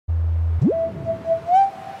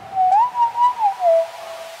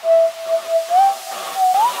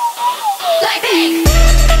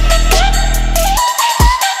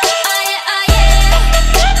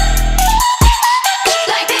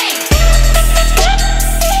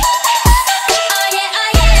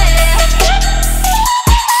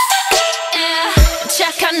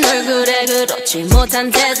걷지 못한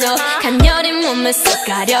태도 간녀린 몸에 쏙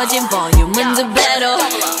가려진 볼륨은 두 배로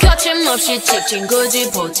거침없이 찍힌 굳이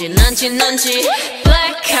보진 않지 넌지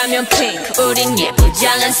Black 하면 pink 우린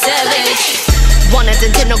예쁘장한 savage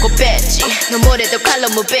원하던 대놓고 뺐지 너무래도 칼로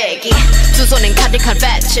무배기 두 손엔 가득한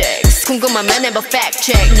fat checks 궁금하면 해봐 fact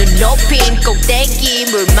check 눈 높인 꼭대기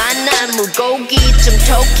물 만난 물고기 좀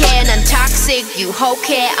톡해 난 toxic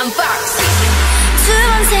유혹해 I'm foxy 두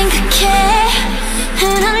번 생각해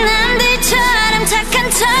흔한 남들처럼 착한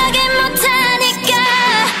척이 못하니까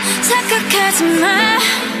착각하지 마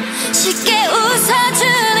쉽게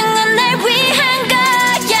웃어주는 건 날 위한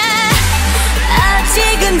거야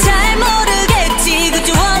아직은 잘 모르겠지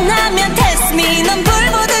그저 원하면 test me 넌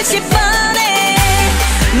불 보듯이 뻔해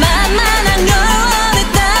만만한 걸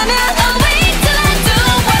원했다면 I'll wait till I do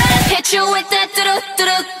what hit you with that 뚜루뚜루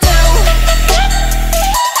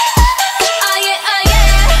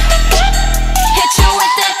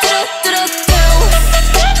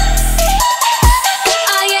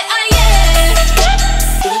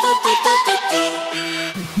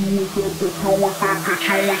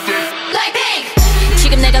BLACKPINK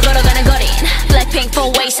지금 내가 걸어가는 거린 BLACKPINK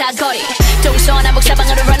 4-way 사거리 동서남북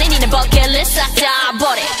사방으로 running 이는 버킷리스트 싹 다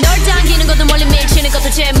버려 널 당기는 것도 멀리 밀치는 것도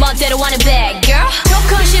제 멋대로 하는 bad girl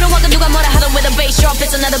조건 싫어하고 누가 뭐라 하던 with a bass drop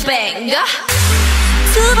it's another banger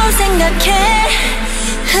두 번 생각해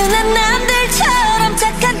흔한 남들처럼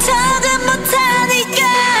착한 척은 못하니까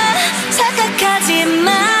착각하지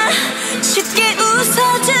마 쉽게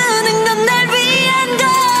웃어주는 건 날 위한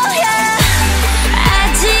거야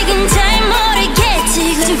아직은 잘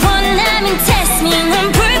모르겠지 굳이 원하면 test me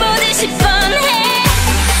넌 불 보듯이 뻔해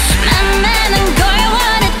만만한 걸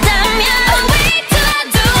원했다면 I'll wait till I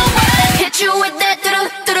do what hit you with that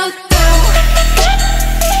뚜루뚜루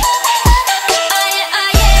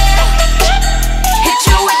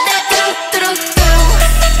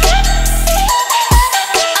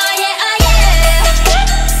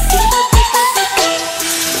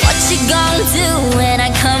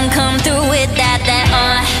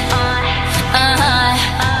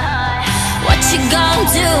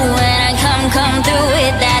Come through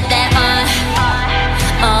with that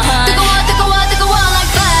뜨거워 뜨거워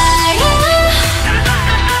like fire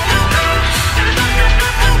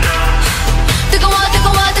뜨거워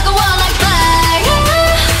like fire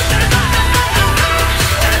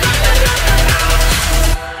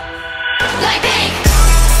like pink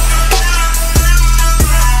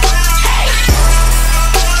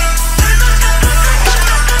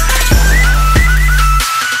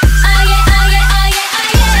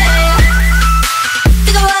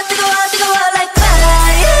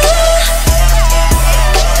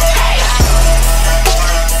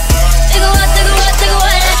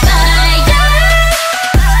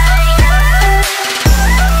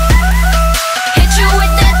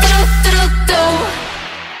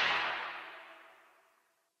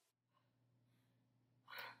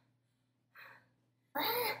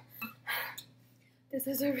This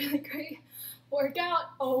is a really great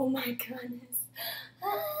workout. Oh my goodness.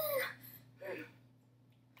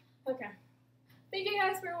 Okay. Thank you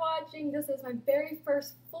guys for watching. This is my very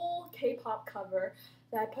first full K-pop cover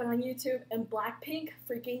that I put on YouTube, and BLACKPINK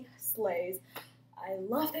freaking slays. I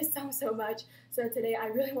love this song so much. So today I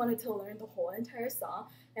really wanted to learn the whole entire song,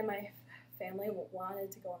 and my family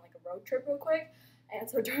wanted to go on like a road trip real quick. And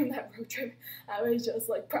so during that road trip, I was just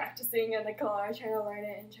like practicing in the car, trying to learn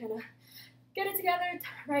it and trying to get it together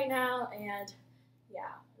right now. And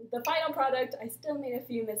yeah, the final product, I still made a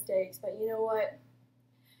few mistakes, but you know what?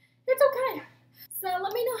 It's okay. So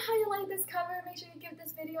let me know how you like this cover. Make sure you give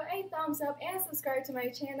this video a thumbs up and subscribe to my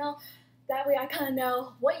channel. That way I kind of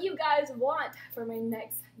know what you guys want for my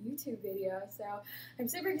next YouTube video. So I'm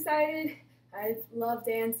super excited. I love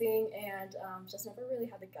dancing and just never really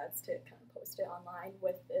had the guts to kind of post it online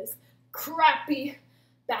with this crappy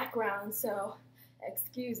background. So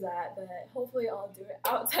excuse that, but hopefully I'll do it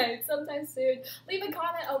outside sometime soon. Leave a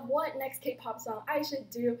comment of what next K-pop song I should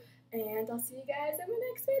do, and I'll see you guys in the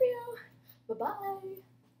next video. Bye-bye.